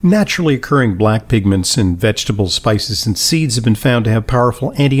Naturally occurring black pigments in vegetables, spices, and seeds have been found to have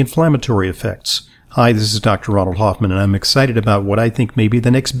powerful anti-inflammatory effects. Hi, this is Dr. Ronald Hoffman, and I'm excited about what I think may be the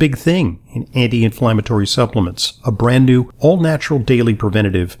next big thing in anti-inflammatory supplements, a brand new, all-natural daily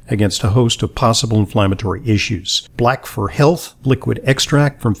preventative against a host of possible inflammatory issues. Black for Health liquid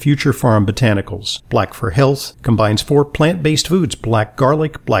extract from Future Farm Botanicals. Black for Health combines 4 plant-based foods: black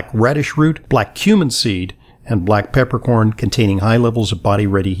garlic, black radish root, black cumin seed, and black peppercorn containing high levels of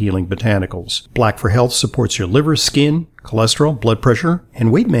body-ready healing botanicals. Black for Health supports your liver, skin, cholesterol, blood pressure,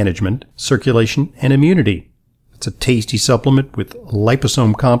 and weight management, circulation, and immunity. It's a tasty supplement with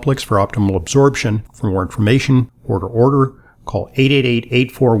liposome complex for optimal absorption. For more information, order. Call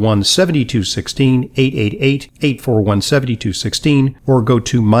 888-841-7216, 888-841-7216, or go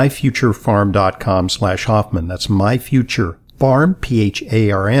to myfuturefarm.com/Hoffman. That's myfuture. Farm,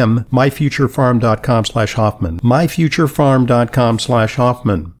 P-H-A-R-M, myfuturefarm.com/Hoffman,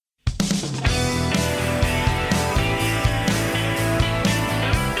 myfuturefarm.com/Hoffman.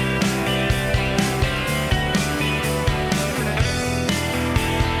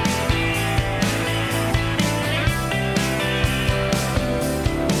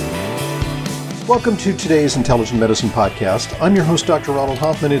 Welcome to today's Intelligent Medicine Podcast. I'm your host, Dr. Ronald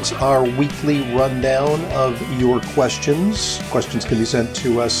Hoffman. It's our weekly rundown of your questions. Questions can be sent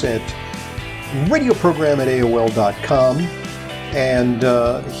to us at radioprogram@aol.com. And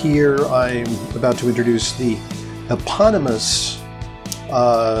here I'm about to introduce the eponymous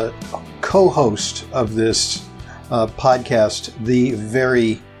co-host of this podcast, the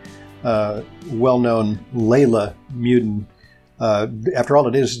very well-known Leyla Mutin. After all,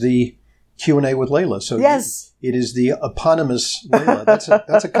 it is the Q&A with Leyla. So yes, it is the eponymous Leyla. That's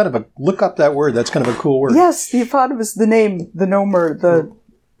a kind of a, look up that word. That's kind of a cool word. Yes, the eponymous, the name, the nomer,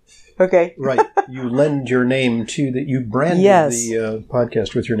 okay. Right. You lend your name to you branded the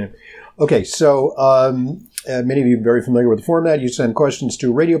podcast with your name. Okay, so many of you are very familiar with the format. You send questions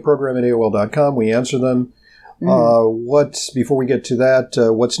to radioprogram@aol.com. We answer them. Before we get to that,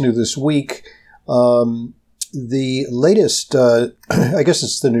 what's new this week? The latest, I guess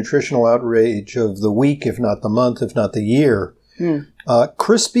it's the nutritional outrage of the week, if not the month, if not the year.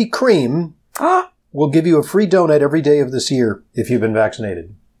 Krispy Kreme will give you a free donut every day of this year if you've been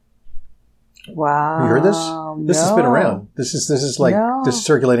vaccinated. Wow. You heard this? This has been around. This is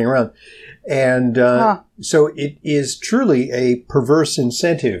circulating around. And so it is truly a perverse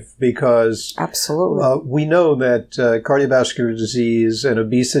incentive because absolutely we know that cardiovascular disease and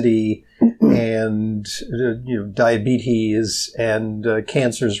obesity and diabetes and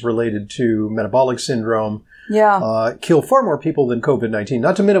cancers related to metabolic syndrome kill far more people than COVID-19.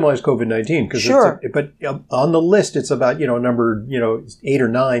 Not to minimize COVID-19, because but on the list it's about number 8 or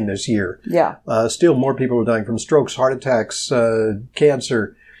 9 this year. Yeah. Still more people are dying from strokes, heart attacks,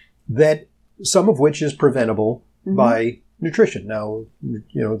 cancer, that some of which is preventable by nutrition. Now,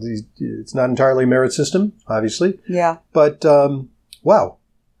 it's not entirely a merit system, obviously. Yeah. But wow,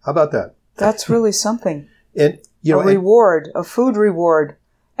 how about that? That's really something. And a food reward,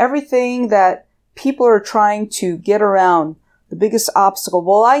 everything that people are trying to get around, the biggest obstacle.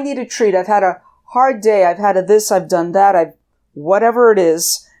 Well, I need a treat. I've had a hard day. I've had I've done that. Whatever it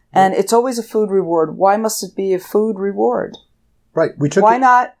is. And it's always a food reward. Why must it be a food reward? Right. Why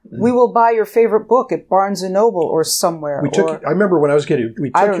not? We will buy your favorite book at Barnes & Noble or somewhere. I remember when I was a kid,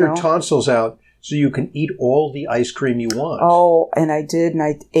 we took your tonsils out so you can eat all the ice cream you want. Oh, and I did, and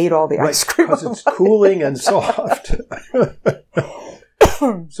I ate all the ice cream. Because it's cooling and soft.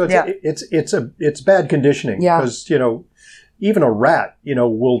 So it's bad conditioning. Because, even a rat,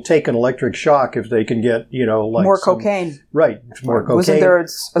 will take an electric shock if they can get, more cocaine. Right. More cocaine. Wasn't there a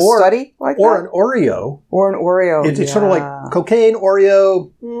study like that? Or an Oreo. It's sort of like cocaine,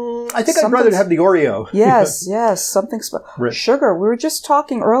 Oreo. I think I'd rather have the Oreo. Yes. Something sugar. We were just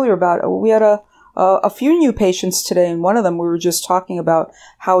talking earlier about, we had a few new patients today, and one of them we were just talking about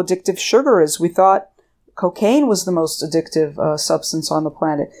how addictive sugar is. We thought cocaine was the most addictive substance on the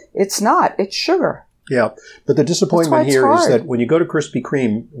planet. It's not. It's sugar. Yeah, but the disappointment here is that when you go to Krispy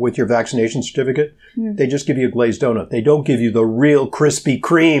Kreme with your vaccination certificate, they just give you a glazed donut. They don't give you the real Krispy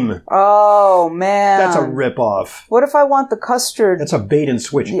Kreme. Oh, man. That's a ripoff. What if I want the custard? That's a bait and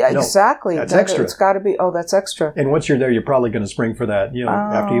switch. Yeah, exactly. That's extra. It's got to be, that's extra. And once you're there, you're probably going to spring for that,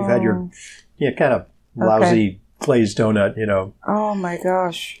 after you've had your kind of lousy glazed donut, Oh my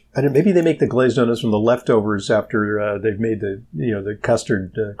gosh. And maybe they make the glazed donuts from the leftovers after they've made the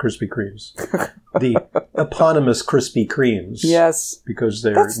custard Krispy Kremes. The eponymous Krispy Kremes. Yes. Because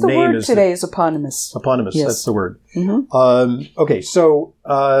their that's the name word is... today is eponymous. Eponymous, yes. That's the word. Mm-hmm. Okay, so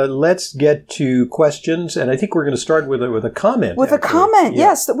let's get to questions, and I think we're going to start with a comment. With actually. A comment,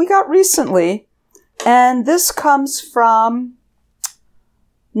 yes, that we got recently. And this comes from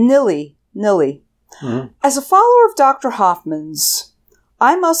Nilly. Mm-hmm. As a follower of Dr. Hoffman's,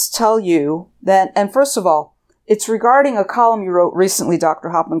 I must tell you that, and first of all, it's regarding a column you wrote recently, Dr.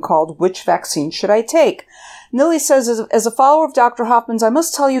 Hoffman, called Which Vaccine Should I Take? Nilly says, as a follower of Dr. Hoffman's, I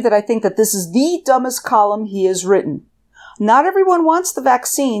must tell you that I think that this is the dumbest column he has written. Not everyone wants the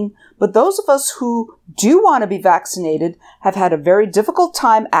vaccine, but those of us who do want to be vaccinated have had a very difficult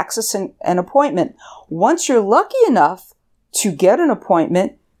time accessing an appointment. Once you're lucky enough to get an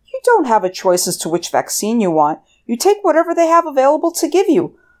appointment, you don't have a choice as to which vaccine you want. You take whatever they have available to give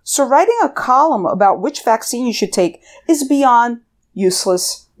you. So writing a column about which vaccine you should take is beyond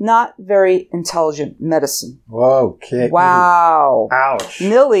useless, not very intelligent medicine. Okay. Wow. Ouch.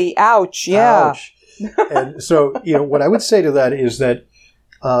 Nilly, ouch, yeah. Ouch. And so, what I would say to that is that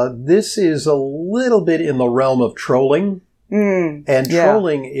this is a little bit in the realm of trolling. And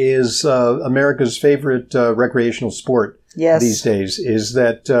trolling is America's favorite recreational sport these days, is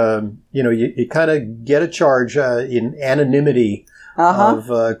that, you kind of get a charge in anonymity of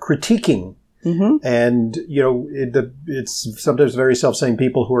critiquing. Mm-hmm. And, it's sometimes very self-saying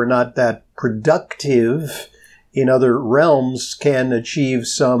people who are not that productive in other realms can achieve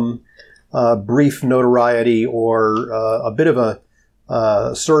some brief notoriety or a bit of a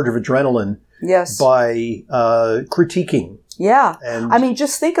surge of adrenaline by critiquing. Yeah. And I mean,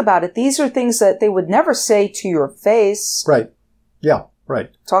 just think about it. These are things that they would never say to your face. Right. Yeah. Right.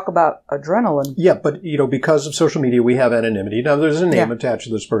 Talk about adrenaline. Yeah, but, because of social media, we have anonymity. Now, there's a name attached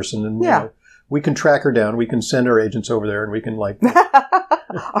to this person, and we can track her down. We can send our agents over there, and we can,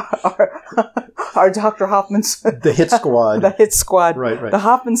 our Dr. Hoffman's... The hit squad. The hit squad. Right. The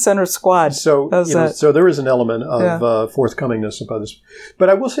Hoffman Center squad. So, so there is an element of forthcomingness about this. But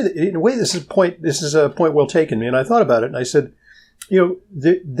I will say that, in a way, this is a point well taken. And I thought about it, and I said,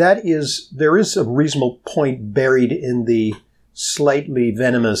 there is a reasonable point buried in the slightly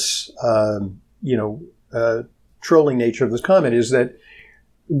venomous, trolling nature of this comment, is that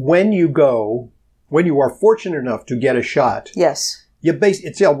when you are fortunate enough to get a shot,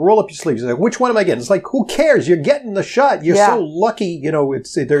 it's roll up your sleeves. It's like, which one am I getting? It's like, who cares? You're getting the shot. You're so lucky.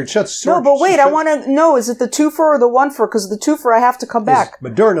 They're just no. But wait, I want to know: is it the twofer or the one-fer? Because the twofer, I have to come back.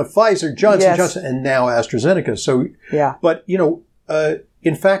 Moderna, Pfizer, Johnson, and now AstraZeneca. So but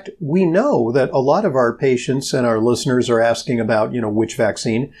in fact, we know that a lot of our patients and our listeners are asking about, which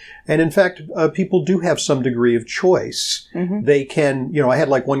vaccine. And in fact, people do have some degree of choice. Mm-hmm. They can, I had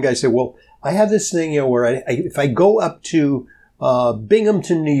one guy say, well, I have this thing, where if I go up to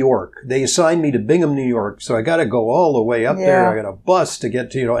Binghamton, New York, they assign me to Bingham, New York. So I got to go all the way up there. I got a bus to get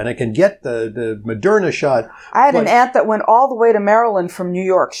to, and I can get the Moderna shot. I had an aunt that went all the way to Maryland from New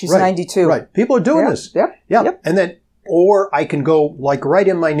York. She's 92. Right. People are doing this. Yep. And then, or I can go, right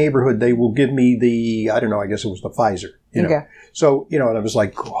in my neighborhood, they will give me I guess it was the Pfizer, Okay. So, and I was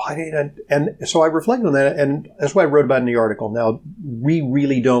like, and so I reflected on that, and that's what I wrote about in the article. Now, we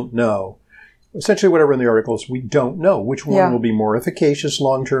really don't know. Essentially, what I wrote in the article is we don't know which one will be more efficacious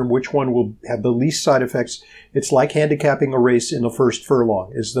long-term, which one will have the least side effects. It's like handicapping a race in the first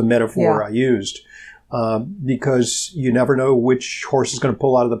furlong, is the metaphor I used. Because you never know which horse is going to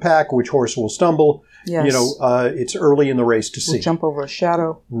pull out of the pack, which horse will stumble. Yes. It's early in the race to see. We'll jump over a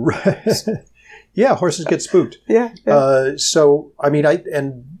shadow. Right. Yeah, horses get spooked. Yeah. So, I mean,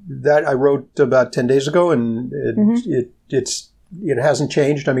 I wrote about 10 days ago, and it hasn't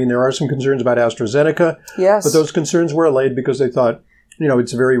changed. I mean, there are some concerns about AstraZeneca. Yes. But those concerns were allayed because they thought,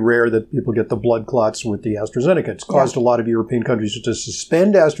 it's very rare that people get the blood clots with the AstraZeneca. It's caused a lot of European countries to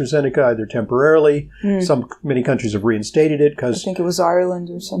suspend AstraZeneca either temporarily. Many countries have reinstated it because... I think it was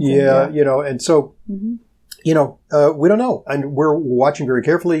Ireland or something. Yeah, and so, we don't know. And we're watching very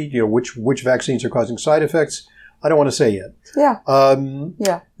carefully, which vaccines are causing side effects. I don't want to say yet. Yeah. So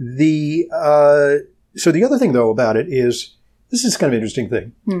the other thing, though, about it is, this is kind of an interesting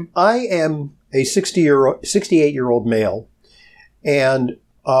thing. I am a 68-year-old male. And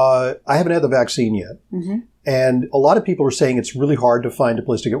I haven't had the vaccine yet. Mm-hmm. And a lot of people are saying it's really hard to find a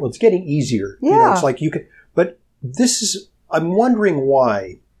place to get. Well, it's getting easier. Yeah. It's like you can. But I'm wondering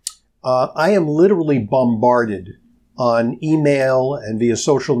why. I am literally bombarded on email and via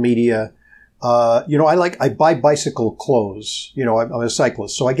social media. I buy bicycle clothes. I'm a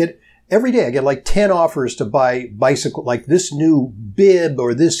cyclist. So I get every day I get like 10 offers to buy bicycle, like this new bib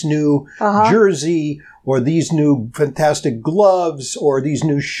or this new jersey or these new fantastic gloves or these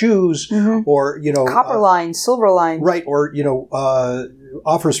new shoes or, copper line, silver line. Right. Or,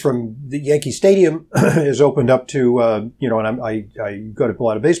 offers from the Yankee Stadium is opened up to, and I go to a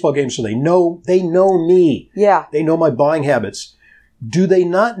lot of baseball games, so they know me. Yeah. They know my buying habits. Do they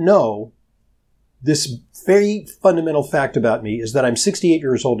not know this very fundamental fact about me is that I'm 68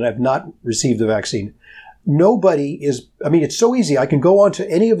 years old and I've not received the vaccine? Nobody is, it's so easy. I can go onto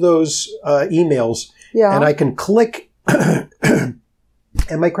any of those emails and I can click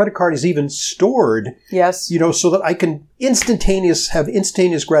and my credit card is even stored. Yes. So that I can have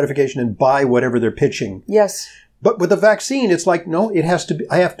instantaneous gratification and buy whatever they're pitching. Yes. But with the vaccine, it's like, no,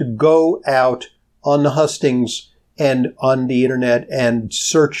 I have to go out on the hustings and on the internet and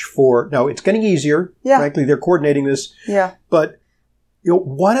search for, now it's getting easier. Yeah. Frankly, they're coordinating this. Yeah. But,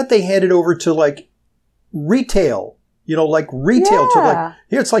 why don't they hand it over to like retail, to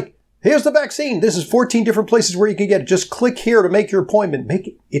it's like, here's the vaccine. This is 14 different places where you can get it. Just click here to make your appointment.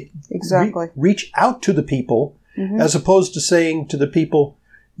 Make it exactly. Reach out to the people as opposed to saying to the people,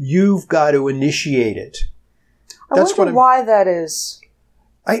 you've got to initiate it. I wonder why that is.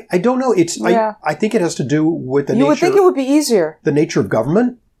 I don't know. I think it has to do with the nature. You would think it would be easier. The nature of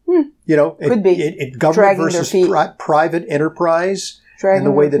government. Could be. Government Dragging versus their feet. Private enterprise. Dragging and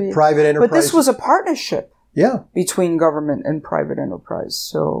the way their that feet. private enterprise. But this was a partnership. Yeah. Between government and private enterprise.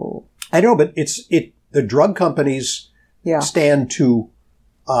 So I know, but the drug companies stand to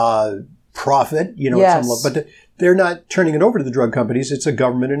profit, some level, but they're not turning it over to the drug companies. It's a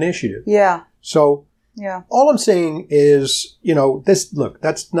government initiative. Yeah. So all I'm saying is, that's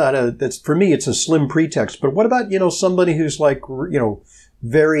for me, it's a slim pretext. But what about, somebody who's like,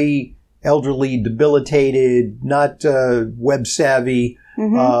 very elderly, debilitated, not web savvy,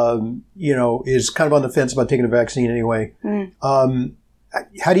 is kind of on the fence about taking a vaccine anyway.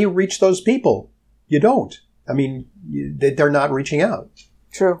 How do you reach those people? You don't. They're not reaching out.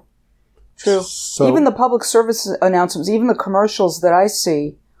 True. So, even the public service announcements, even the commercials that I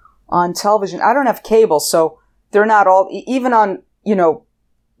see on television, I don't have cable, so they're not all, even on,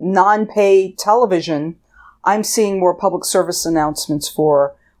 non-pay television, I'm seeing more public service announcements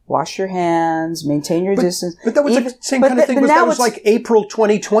for wash your hands, maintain your distance. But that was the same kind of thing. That was like April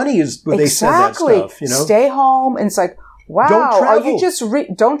 2020 is when they said that stuff. Stay home. And it's like, wow, don't travel. Are you just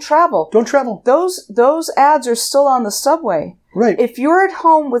don't travel. Don't travel. Those ads are still on the subway. Right. If you're at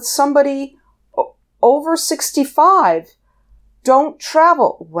home with somebody over 65, don't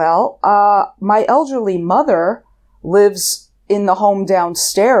travel. Well, my elderly mother lives in the home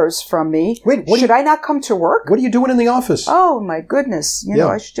downstairs from me. Wait, should I not come to work? What are you doing in the office? Oh, my goodness.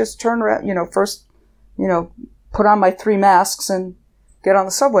 I should just turn around, first, put on my 3 masks and get on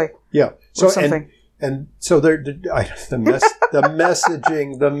the subway. Yeah. So, something. And so the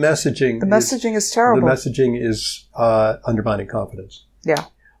messaging is terrible. The messaging is undermining confidence. Yeah.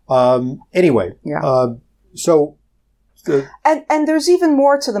 Anyway. Yeah. And there's even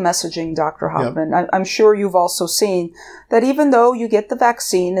more to the messaging, Dr. Hoffman. Yeah. I'm sure you've also seen that even though you get the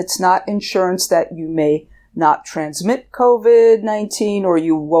vaccine, it's not insurance that you may not transmit COVID-19 or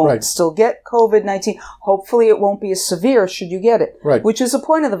you won't still get COVID-19. Hopefully it won't be as severe should you get it, which is the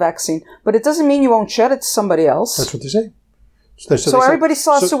point of the vaccine. But it doesn't mean you won't shed it to somebody else. That's what they say. So everybody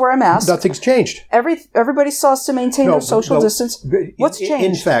still has to wear a mask. Nothing's changed. Everybody still has to maintain their social distance. What's changed?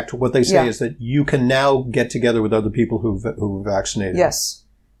 In fact, what they say is that you can now get together with other people who are vaccinated. Yes.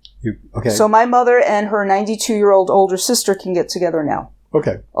 Okay. So my mother and her 92-year-old older sister can get together now.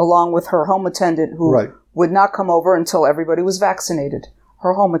 Okay. Along with her home attendant who would not come over until everybody was vaccinated.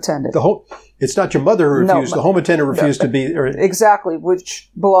 Her home attendant. It's not your mother who refused. The home attendant refused to be. Exactly,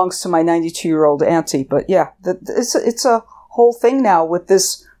 which belongs to my 92-year-old auntie. But it's a whole thing now with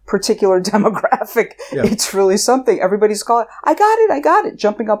this particular demographic. Yeah. It's really something. Everybody's calling, I got it,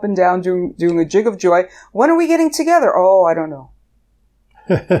 jumping up and down, doing a jig of joy. When are we getting together? Oh, I don't know.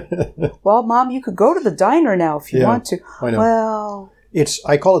 Well, Mom, you could go to the diner now if you want to. I know. Well,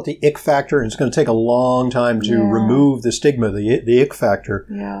 I call it the ick factor, and it's going to take a long time to remove the stigma, the ick factor.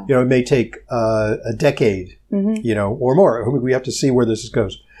 Yeah. It may take a decade, or more. We have to see where this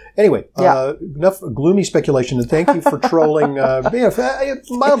goes. Anyway, enough gloomy speculation, and thank you for trolling.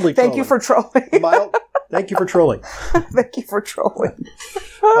 Mildly. Thank you for trolling. Thank you for trolling. Thank you for trolling.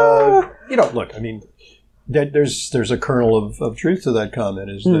 Look, there's a kernel of truth to that comment.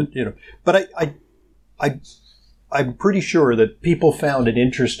 Is that but I'm pretty sure that people found it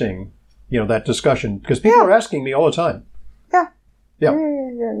interesting, that discussion, because people are asking me all the time. Yeah. Yeah.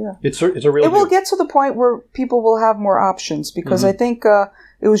 Yeah. It's a real It will deal. get to the point where people will have more options because I think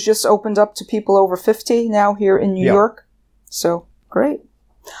it was just opened up to people over 50 now here in New York. So, great.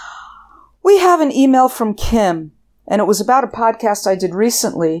 We have an email from Kim, and it was about a podcast I did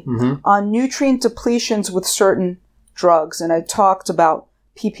recently on nutrient depletions with certain drugs, and I talked about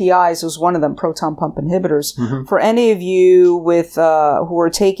PPIs was one of them, proton pump inhibitors. For any of you with who are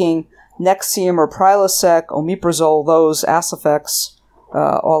taking Nexium or Prilosec, omeprazole, those Asifex,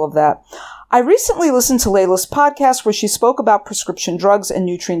 all of that. I recently listened to Leyla's podcast where she spoke about prescription drugs and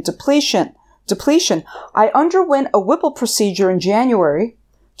nutrient depletion. I underwent a Whipple procedure in January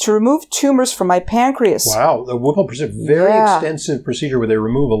to remove tumors from my pancreas. Wow, the Whipple procedure, very extensive procedure where they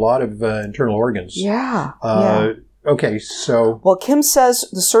remove a lot of internal organs. Okay, so... Well, Kim says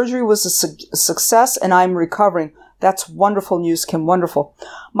the surgery was a success and I'm recovering. That's wonderful news, Kim. Wonderful.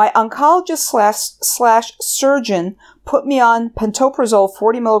 My oncologist slash surgeon put me on pantoprazole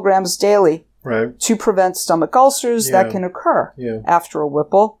 40 milligrams daily to prevent stomach ulcers that can occur after a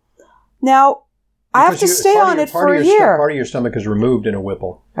Whipple. Now, I have to stay on it for a year. Part of your stomach is removed in a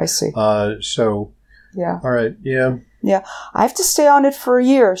Whipple. I see. All right, Yeah, I have to stay on it for a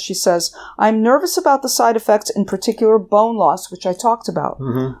year, she says. I'm nervous about the side effects, in particular bone loss, which I talked about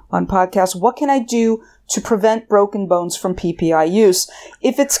on podcasts. What can I do to prevent broken bones from PPI use?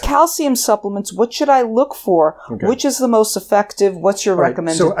 If it's calcium supplements, what should I look for? Okay. Which is the most effective? What's your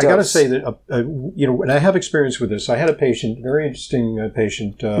recommended dose? So I got to say that, and I have experience with this. I had a patient, very interesting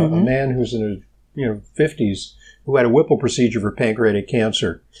patient, a man who's in his 50s, who had a Whipple procedure for pancreatic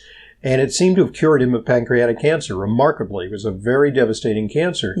cancer. And it seemed to have cured him of pancreatic cancer, remarkably. It was a very devastating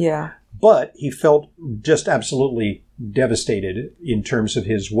cancer. Yeah. But he felt just absolutely devastated in terms of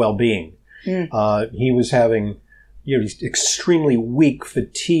his well-being. He was having, he's extremely weak,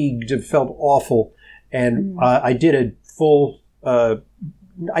 fatigued, felt awful. And I did a full,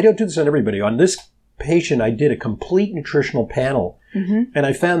 I don't do this on everybody. On this patient, I did a complete nutritional panel. And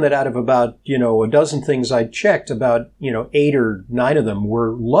I found that out of about, a dozen things I checked, about, 8 or 9 of them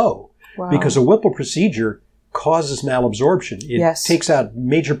were low. Wow. Because a Whipple procedure causes malabsorption. It takes out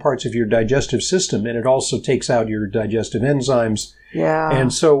major parts of your digestive system, and it also takes out your digestive enzymes. Yeah.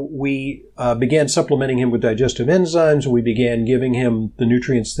 And so we began supplementing him with digestive enzymes. We began giving him the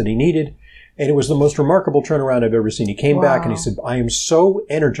nutrients that he needed. And it was the most remarkable turnaround I've ever seen. He came back and he said, I am so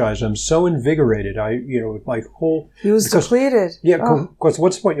energized. I'm so invigorated. My whole... He was depleted. Yeah, because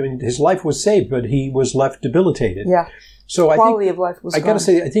what's the point? I mean, his life was saved, but he was left debilitated. Yeah. So quality of life was gone. I got to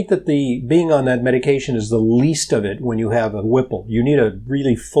say, I think that being on that medication is the least of it when you have a Whipple. You need a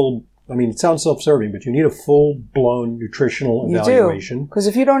really full... it sounds self-serving, but you need a full-blown nutritional evaluation. You do, because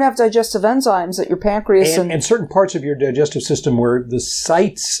if you don't have digestive enzymes at your pancreas... And certain parts of your digestive system where the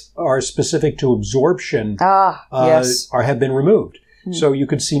sites are specific to absorption have been removed. So you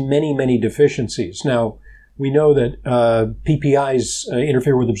could see many, many deficiencies. Now, we know that PPIs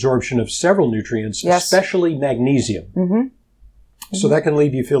interfere with absorption of several nutrients, especially magnesium. So that can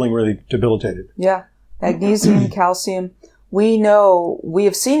leave you feeling really debilitated. Yeah, magnesium, calcium... We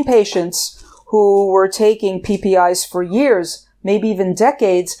have seen patients who were taking PPIs for years, maybe even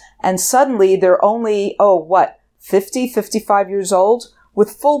decades, and suddenly they're only, 50, 55 years old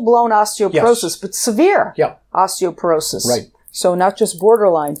with full-blown osteoporosis, but severe osteoporosis. Right. So not just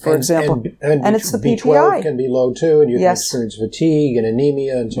borderline, for example. And it's the PPI. B12 can be low too, and you can experience fatigue and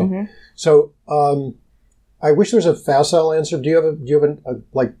anemia and so on. So I wish there was a facile answer. Do you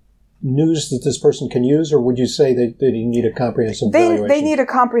have news that this person can use, or would you say that they need a comprehensive evaluation? They need a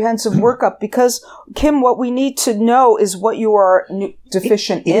comprehensive workup because, Kim, what we need to know is what you are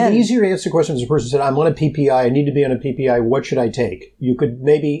deficient in. It's easier to answer questions if a person said, I'm on a PPI, I need to be on a PPI, what should I take? You could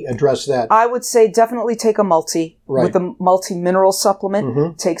maybe address that. I would say definitely take a multi with a multi-mineral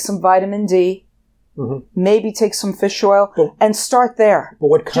supplement, take some vitamin D, maybe take some fish oil, and start there. But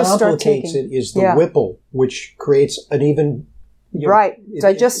what complicates it is the Whipple, which creates an even...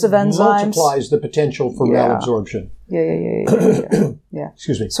 digestive enzymes. Multiplies the potential for malabsorption. Yeah.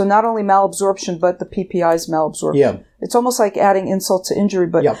 Excuse me. So not only malabsorption, but the PPI's malabsorption. Yeah. It's almost like adding insult to injury,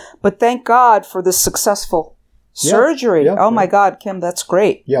 but thank God for this successful surgery. My God, Kim, that's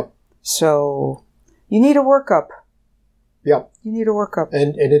great. Yep. So you need a workup. Yep. You need a workup.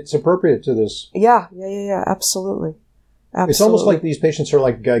 And it's appropriate to this. Yeah, absolutely. Absolutely. It's almost like these patients are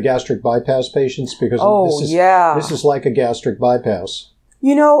like gastric bypass patients because this is like a gastric bypass.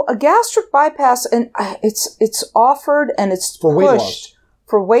 A gastric bypass, and it's offered and it's for pushed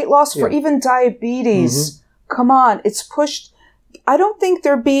for weight loss, for even diabetes. Come on, it's pushed. I don't think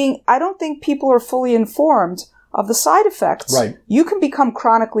people are fully informed of the side effects. Right. You can become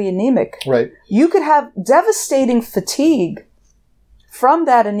chronically anemic. Right. You could have devastating fatigue from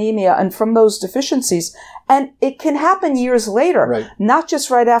that anemia and from those deficiencies. And it can happen years later, Right. not just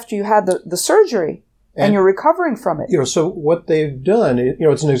right after you had the surgery and you're recovering from it. So what they've done,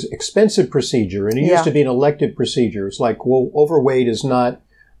 it's an expensive procedure, and it used to be an elective procedure. It's like, well, overweight is not,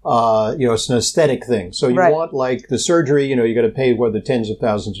 it's an aesthetic thing. So you want, like, the surgery, you got to pay, the tens of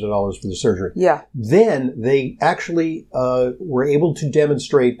thousands of dollars for the surgery. Yeah. Then they actually were able to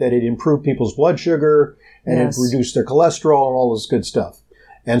demonstrate that it improved people's blood sugar and it reduced their cholesterol and all this good stuff.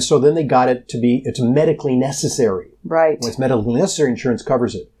 And so then they got it to be, it's medically necessary. Right. When it's medically necessary, insurance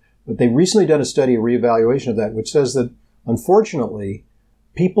covers it. But they've recently done a study, a reevaluation of that, which says that, unfortunately,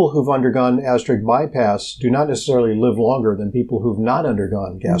 people who've undergone gastric bypass do not necessarily live longer than people who've not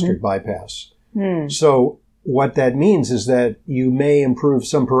undergone gastric bypass. So what that means is that you may improve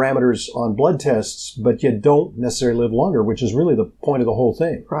some parameters on blood tests, but you don't necessarily live longer, which is really the point of the whole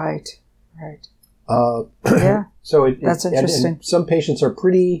thing. Right. Right. Yeah. So that's interesting. And some patients are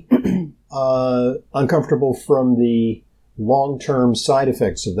pretty uncomfortable from the long-term side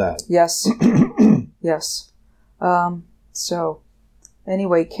effects of that. Yes. Yes. So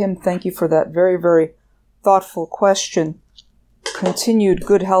anyway, Kim, thank you for that very, very thoughtful question. Continued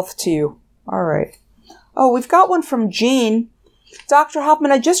good health to you. All right. Oh, we've got one from Jean. Dr.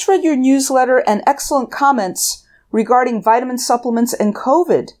 Hoffman, I just read your newsletter and excellent comments regarding vitamin supplements and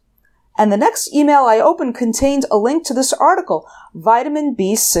COVID. And the next email I opened contained a link to this article, Vitamin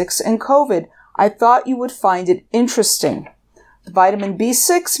B6 and COVID. I thought you would find it interesting. Vitamin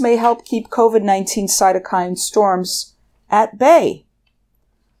B6 may help keep COVID-19 cytokine storms at bay.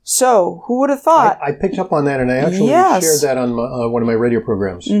 So, who would have thought? I picked up on that, and I actually shared that on one of my radio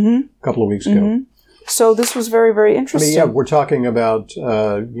programs a couple of weeks ago. So this was very, very interesting. We're talking about,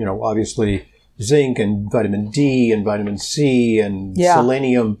 obviously zinc and vitamin D and vitamin C and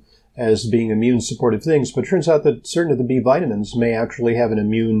selenium as being immune supportive things, but it turns out that certain of the B vitamins may actually have an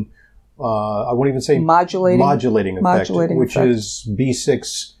immune, I won't even say modulating effect, which is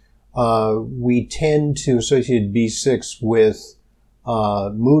B6. We tend to associate B6 with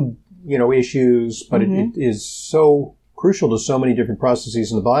mood, issues, but it is so crucial to so many different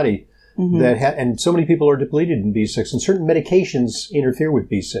processes in the body that, and so many people are depleted in B6, and certain medications interfere with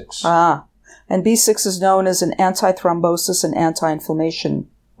B6. And B6 is known as an antithrombosis and anti-inflammation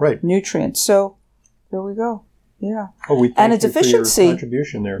nutrient. So there we go. Yeah. Oh, we thank and a you deficiency for your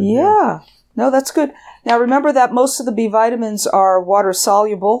contribution there. Yeah. No, that's good. Now remember that most of the B vitamins are water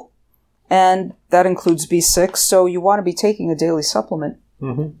soluble, and that includes B6. So you want to be taking a daily supplement.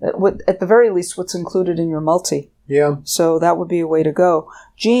 At the very least, what's included in your multi. Yeah. So that would be a way to go.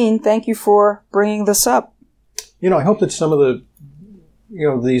 Jean, thank you for bringing this up. I hope that some of the,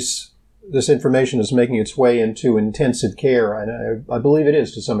 this information is making its way into intensive care, and I believe it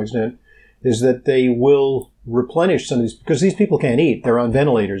is to some extent, is that they will replenish some of these, because these people can't eat. They're on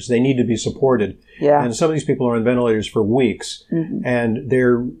ventilators. They need to be supported. Yeah. And some of these people are on ventilators for weeks, and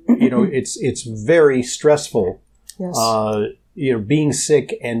they're, it's very stressful. Yes. Being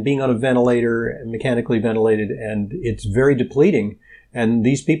sick and being on a ventilator and mechanically ventilated, and it's very depleting, and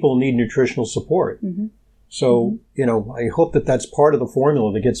these people need nutritional support. So, I hope that that's part of the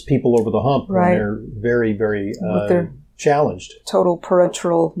formula that gets people over the hump when they're very, very challenged. Total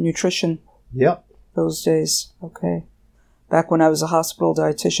parenteral nutrition. Yep. Those days. Okay. Back when I was a hospital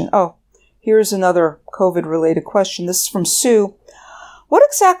dietitian. Oh, here's another COVID-related question. This is from Sue. What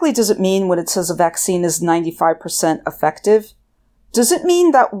exactly does it mean when it says a vaccine is 95% effective? Does it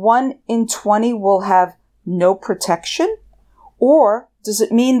mean that 1 in 20 will have no protection? Or does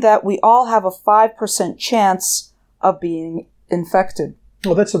it mean that we all have a 5% chance of being infected?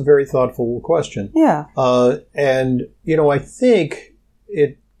 Well, that's a very thoughtful question. Yeah. And, I think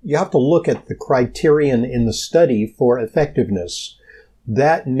you have to look at the criterion in the study for effectiveness.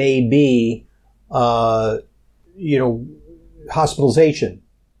 That may be, hospitalization.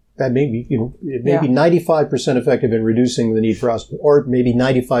 That may be, it may be 95% effective in reducing the need for hospital, or maybe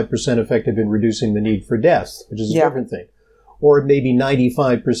 95% effective in reducing the need for death, which is a different thing. Or it may be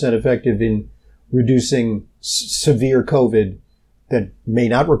 95% effective in reducing severe COVID that may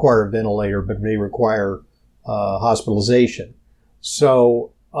not require a ventilator, but may require hospitalization.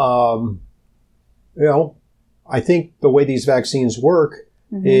 So, I think the way these vaccines work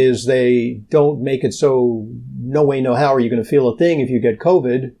is they don't make it so no way, no how are you going to feel a thing if you get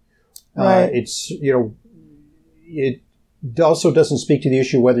COVID. It's, it also doesn't speak to the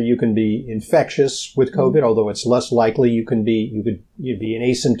issue whether you can be infectious with COVID, although it's less likely you'd be an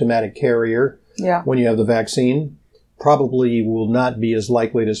asymptomatic carrier when you have the vaccine. Probably will not be as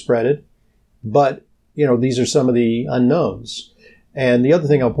likely to spread it. But, these are some of the unknowns. And the other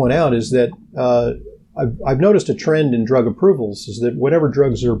thing I'll point out is that I've noticed a trend in drug approvals is that whenever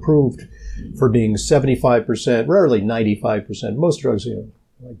drugs are approved for being 75%, rarely 95%, most drugs,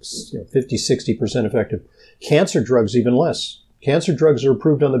 like 50, 60% effective. Cancer drugs, even less. Cancer drugs are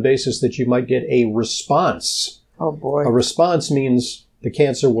approved on the basis that you might get a response. Oh, boy. A response means the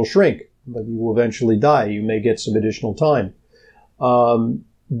cancer will shrink, but you will eventually die. You may get some additional time.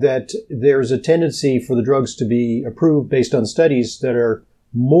 That there's a tendency for the drugs to be approved based on studies that are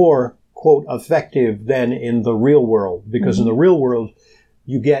more, quote, effective than in the real world. Because in the real world,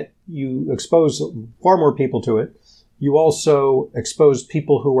 you expose far more people to it. You also expose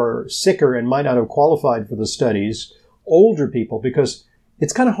people who are sicker and might not have qualified for the studies, older people, because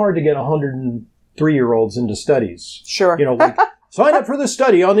it's kind of hard to get 103-year-olds into studies. Sure. Like, sign up for the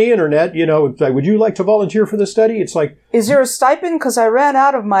study on the internet. Like, would you like to volunteer for the study? It's like, is there a stipend? Because I ran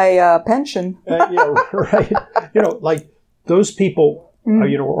out of my pension. Right. Like those people are,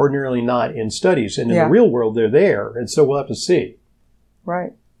 ordinarily not in studies, and in the real world, they're there, and so we'll have to see.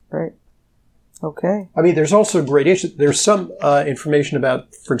 Right. Okay. I mean, there's also gradation. There's some information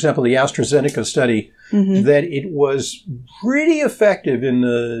about, for example, the AstraZeneca study, that it was pretty effective in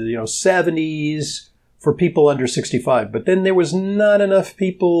the 70s for people under 65. But then there was not enough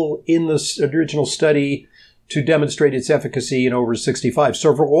people in the original study to demonstrate its efficacy in over 65.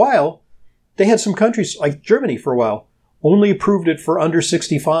 So for a while, they had some countries, like Germany for a while, only approved it for under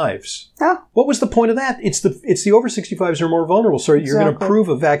 65s. Oh. What was the point of that? It's the over 65s who are more vulnerable. So you're going to approve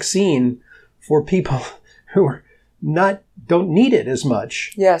a vaccine for people who don't need it as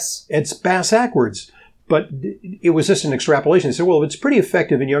much. Yes. It's backwards. But it was just an extrapolation. They said, well, if it's pretty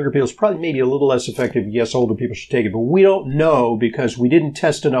effective in younger people, it's probably maybe a little less effective. Yes, older people should take it. But we don't know because we didn't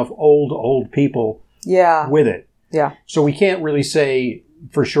test enough old people with it. Yeah. So we can't really say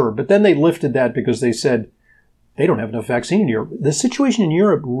for sure. But then they lifted that because they said they don't have enough vaccine in Europe. The situation in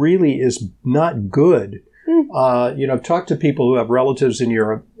Europe really is not good. I've talked to people who have relatives in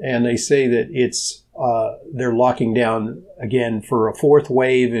Europe, and they say that they're locking down again for a fourth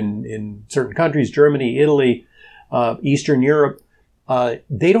wave in certain countries, Germany, Italy, Eastern Europe.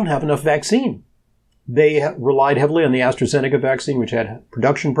 They don't have enough vaccine. They relied heavily on the AstraZeneca vaccine, which had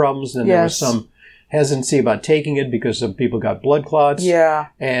production problems, and there was some hesitancy about taking it because some people got blood clots. Yeah.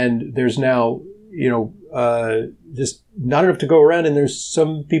 And there's now, just not enough to go around, and there's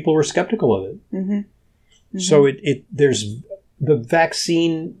some people who are skeptical of it. So there's the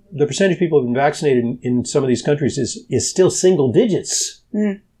vaccine, the percentage of people who have been vaccinated in some of these countries is still single digits.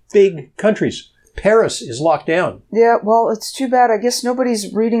 Big countries. Paris is locked down. Yeah, well, it's too bad. I guess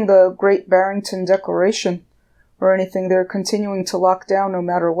nobody's reading the Great Barrington Declaration or anything. They're continuing to lock down no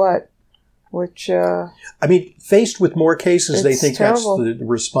matter what, which... faced with more cases, they think terrible. That's the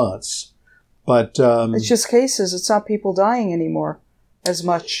response. But... it's just cases. It's not people dying anymore as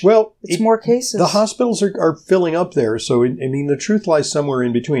much. Well, it's more cases. The hospitals are filling up there. So, the truth lies somewhere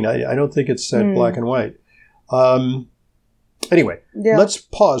in between. I don't think it's that black and white. Anyway, let's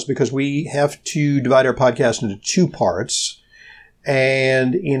pause because we have to divide our podcast into two parts.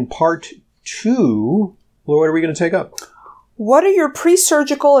 And in part 2, what are we going to take up? What are your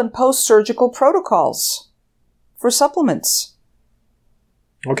pre-surgical and post-surgical protocols for supplements?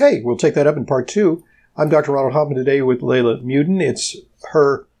 Okay, we'll take that up in part 2. I'm Dr. Ronald Hoffman today with Leyla Muden. It's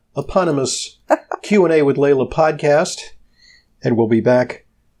her eponymous Q&A with Leyla podcast, and we'll be back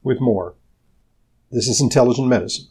with more. This is Intelligent Medicine.